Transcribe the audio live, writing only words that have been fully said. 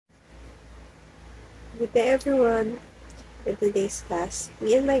Good day, everyone. In today's class,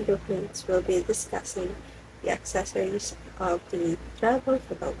 me and my group mates will be discussing the accessories of the travel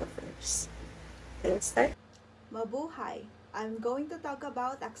photographers. Let's start. Mabuhay! I'm going to talk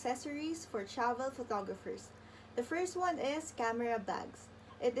about accessories for travel photographers. The first one is camera bags.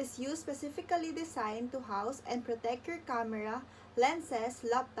 It is used specifically designed to house and protect your camera, lenses,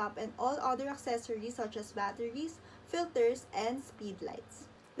 laptop, and all other accessories such as batteries, filters, and speed lights.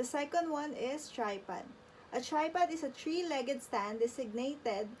 The second one is tripod. A tripod is a three-legged stand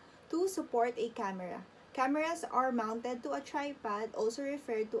designated to support a camera. Cameras are mounted to a tripod, also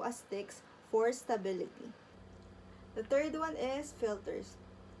referred to as sticks, for stability. The third one is filters.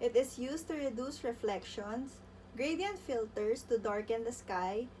 It is used to reduce reflections, gradient filters to darken the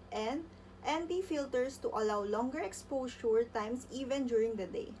sky, and ND filters to allow longer exposure times even during the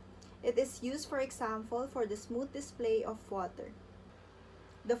day. It is used, for example, for the smooth display of water.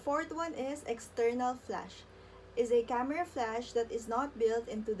 The fourth one is external flash. It is a camera flash that is not built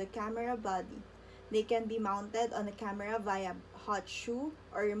into the camera body. They can be mounted on the camera via hot shoe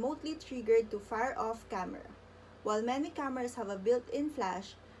or remotely triggered to fire off camera. While many cameras have a built-in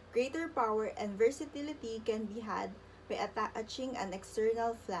flash, greater power and versatility can be had by attaching an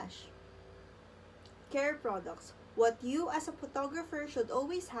external flash. Care products. What you as a photographer should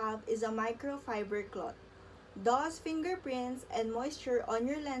always have is a microfiber cloth. Dust, fingerprints, and moisture on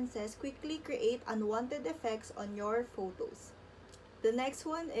your lenses quickly create unwanted effects on your photos. The next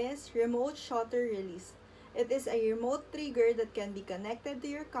one is remote shutter release. It is a remote trigger that can be connected to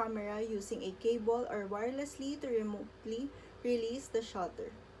your camera using a cable or wirelessly to remotely release the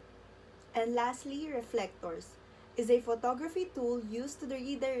shutter. And lastly, reflectors is a photography tool used to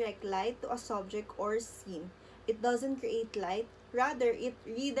redirect light to a subject or scene. It doesn't create light, rather it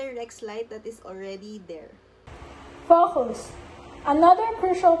redirects light that is already there. Focus. Another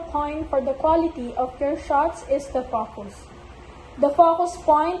crucial point for the quality of your shots is the focus. The focus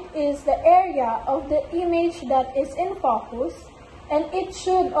point is the area of the image that is in focus, and it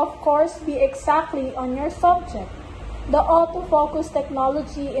should of course be exactly on your subject. The autofocus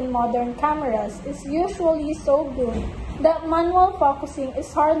technology in modern cameras is usually so good that manual focusing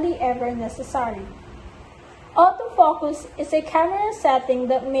is hardly ever necessary. Autofocus is a camera setting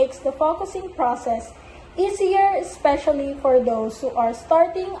that makes the focusing process easier, especially for those who are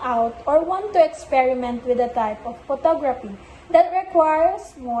starting out or want to experiment with a type of photography that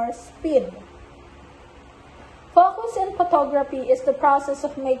requires more speed. Focus in photography is the process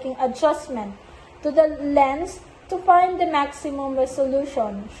of making adjustment to the lens to find the maximum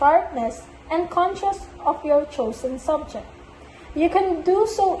resolution, sharpness, and contrast of your chosen subject. You can do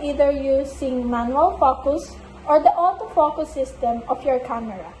so either using manual focus or the autofocus system of your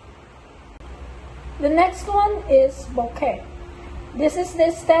camera. The next one is bokeh. This is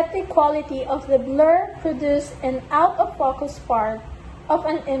the aesthetic quality of the blur produced in out-of-focus part of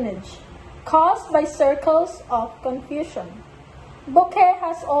an image, caused by circles of confusion. Bokeh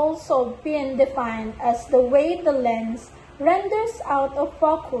has also been defined as the way the lens renders out of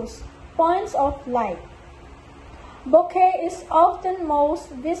focus points of light. Bokeh is often most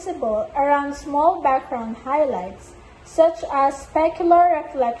visible around small background highlights, such as specular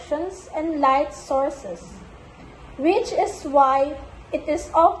reflections and light sources, which is why it is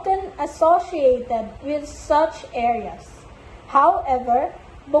often associated with such areas. However,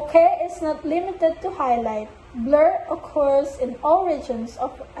 bokeh is not limited to highlight. Blur occurs in all regions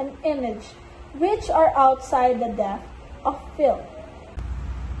of an image which are outside the depth of field.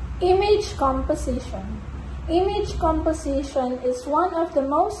 Image composition. Image composition is one of the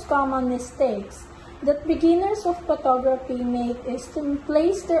most common mistakes that beginners of photography make is to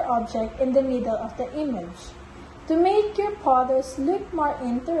place their object in the middle of the image. To make your photos look more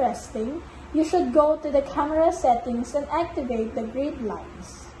interesting, you should go to the camera settings and activate the grid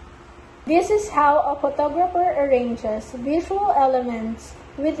lines. This is how a photographer arranges visual elements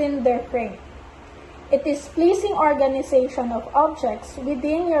within their frame. It is pleasing organization of objects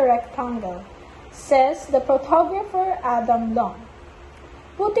within your rectangle, says the photographer Adam Long.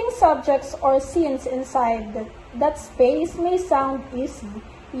 Putting subjects or scenes inside that space may sound easy,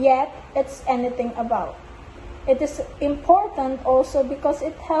 yet it's anything about. It is important also because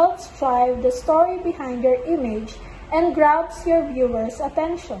it helps drive the story behind your image and grabs your viewer's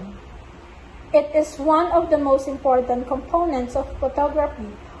attention. It is one of the most important components of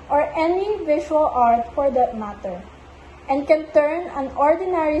photography, or any visual art for that matter, and can turn an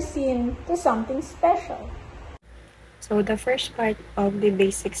ordinary scene to something special. So the first part of the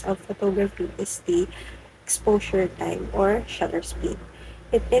basics of photography is the exposure time or shutter speed.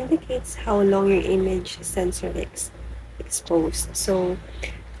 It indicates how long your image sensor is exposed. So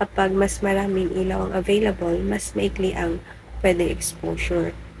Kapag mas maraming ilaw ang available, mas maikli ang pwedeng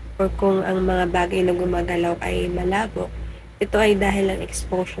exposure. Or kung ang mga bagay na gumagalaw ay malabo, ito ay dahil ang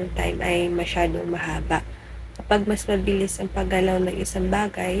exposure time ay masyadong mahaba. Kapag mas mabilis ang paggalaw ng isang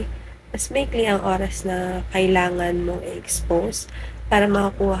bagay, mas maikli ang oras na kailangan mong i-expose para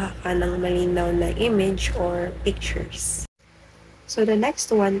makakuha ka ng malinaw na image or pictures. So the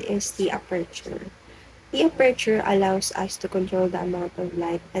next one is the aperture. The aperture allows us to control the amount of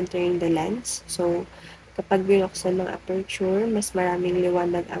light entering the lens. So kapag binuksan ng aperture, mas maraming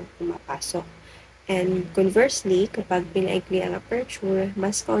liwanag ang pumapasok. And conversely, kapag pinaikli ang aperture,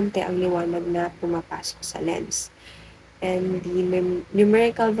 mas kaunti ang liwanag na pumapasok sa lens. And the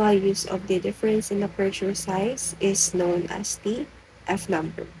numerical values of the difference in aperture size is known as the f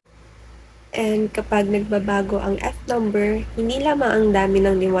number. And kapag nagbabago ang f number, hindi lamang ang dami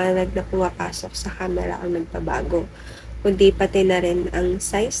ng liwanag na pumapasok sa camera ang nagbabago, kundi pati na rin ang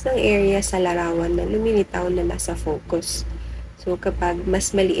size ng area sa larawan na lumilitaw na nasa focus. So kapag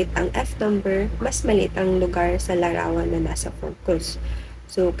mas maliit ang f number, mas maliit ang lugar sa larawan na nasa focus.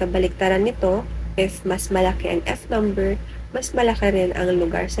 So kabaliktaran nito, if mas malaki ang f number, mas malaki rin ang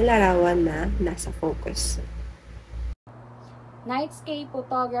lugar sa larawan na nasa focus. Nightscape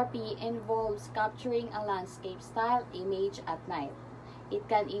photography involves capturing a landscape-style image at night. It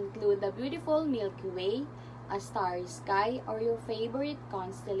can include the beautiful Milky Way, a starry sky, or your favorite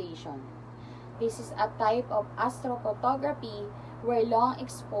constellation. This is a type of astrophotography where long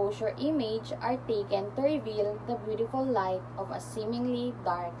exposure images are taken to reveal the beautiful light of a seemingly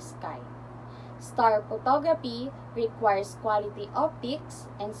dark sky. Star photography requires quality optics,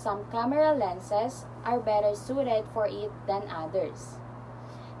 and some camera lenses are better suited for it than others.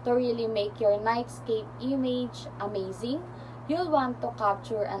 To really make your nightscape image amazing, you'll want to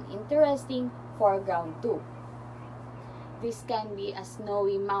capture an interesting foreground too. This can be a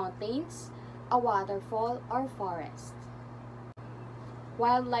snowy mountains, a waterfall, or forest.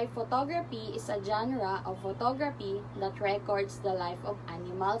 Wildlife photography is a genre of photography that records the life of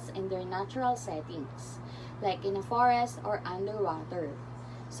animals in their natural settings, like in a forest or underwater.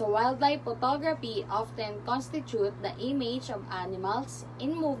 So wildlife photography often constitutes the image of animals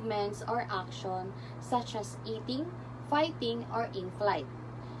in movements or action such as eating, fighting, or in flight.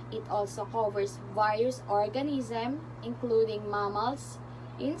 It also covers various organisms including mammals,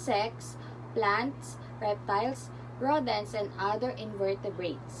 insects, plants, reptiles, rodents, and other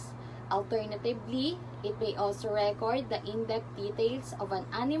invertebrates. Alternatively, it may also record the in-depth details of an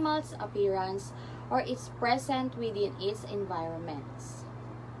animal's appearance or its presence within its environments.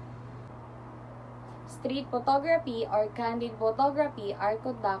 Street photography or candid photography are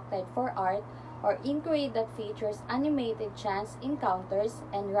conducted for art or inquiry that features animated chance encounters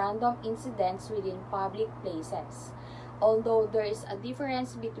and random incidents within public places. Although there is a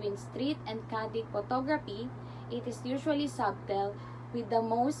difference between street and candid photography, it is usually subtle, with the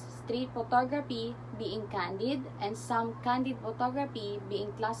most street photography being candid and some candid photography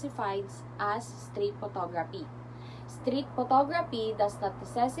being classified as street photography. Street photography does not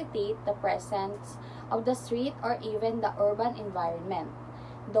necessitate the presence of the street or even the urban environment.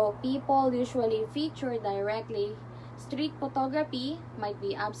 Though people usually feature directly, street photography might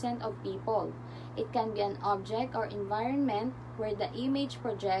be absent of people. It can be an object or environment where the image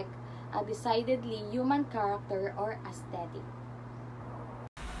projects a decidedly human character or aesthetic.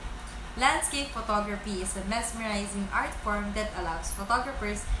 Landscape photography is a mesmerizing art form that allows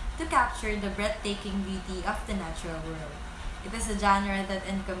photographers to capture the breathtaking beauty of the natural world. It is a genre that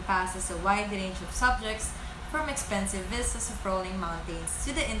encompasses a wide range of subjects, from expensive vistas of rolling mountains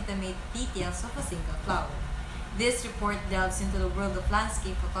to the intimate details of a single flower. This report delves into the world of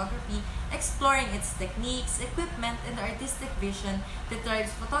landscape photography, exploring its techniques, equipment, and the artistic vision that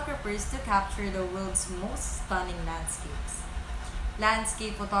drives photographers to capture the world's most stunning landscapes.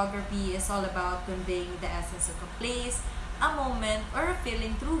 Landscape photography is all about conveying the essence of a place, a moment, or a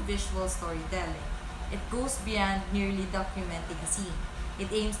feeling through visual storytelling. It goes beyond merely documenting a scene. It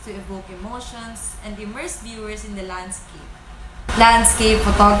aims to evoke emotions and immerse viewers in the landscape. Landscape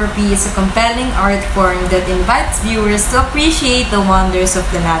photography is a compelling art form that invites viewers to appreciate the wonders of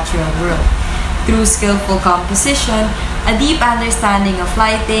the natural world. Through skillful composition, a deep understanding of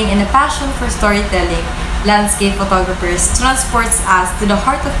lighting, and a passion for storytelling, landscape photographers transports us to the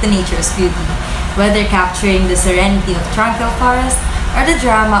heart of the nature's beauty, whether capturing the serenity of tranquil forest or the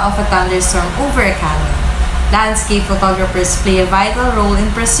drama of a thunderstorm over a canyon. Landscape photographers play a vital role in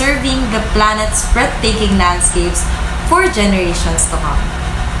preserving the planet's breathtaking landscapes for generations to come.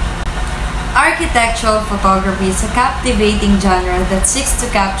 Architectural photography is a captivating genre that seeks to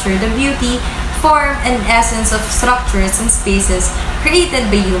capture the beauty, form, and essence of structures and spaces created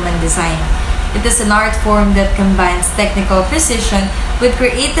by human design. It is an art form that combines technical precision with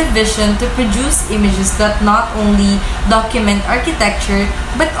creative vision to produce images that not only document architecture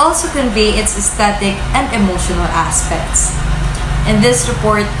but also convey its aesthetic and emotional aspects. In this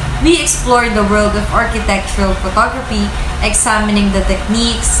report, we explore the world of architectural photography, examining the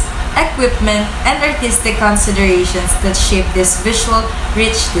techniques, equipment, and artistic considerations that shape this visual,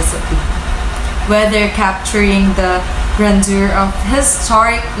 rich discipline. Whether capturing the grandeur of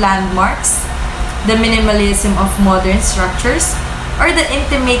historic landmarks, the minimalism of modern structures, or the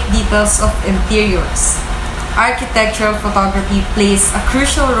intimate details of interiors, architectural photography plays a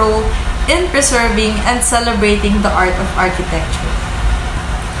crucial role in preserving and celebrating the art of architecture.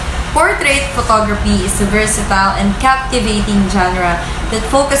 Portrait photography is a versatile and captivating genre that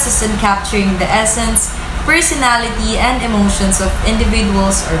focuses on capturing the essence, personality, and emotions of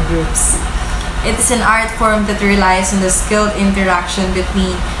individuals or groups. It is an art form that relies on the skilled interaction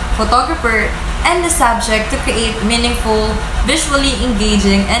between photographer and the subject to create meaningful, visually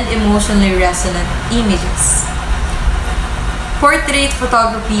engaging, and emotionally resonant images. Portrait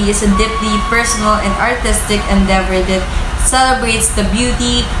photography is a deeply personal and artistic endeavor that celebrates the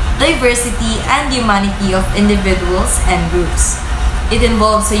beauty, diversity, and humanity of individuals and groups. It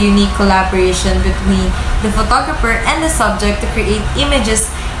involves a unique collaboration between the photographer and the subject to create images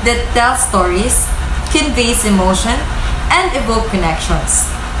that tell stories, conveys emotion, and evoke connections.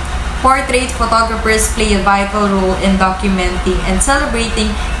 Portrait photographers play a vital role in documenting and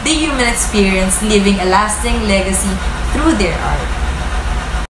celebrating the human experience, leaving a lasting legacy through their art.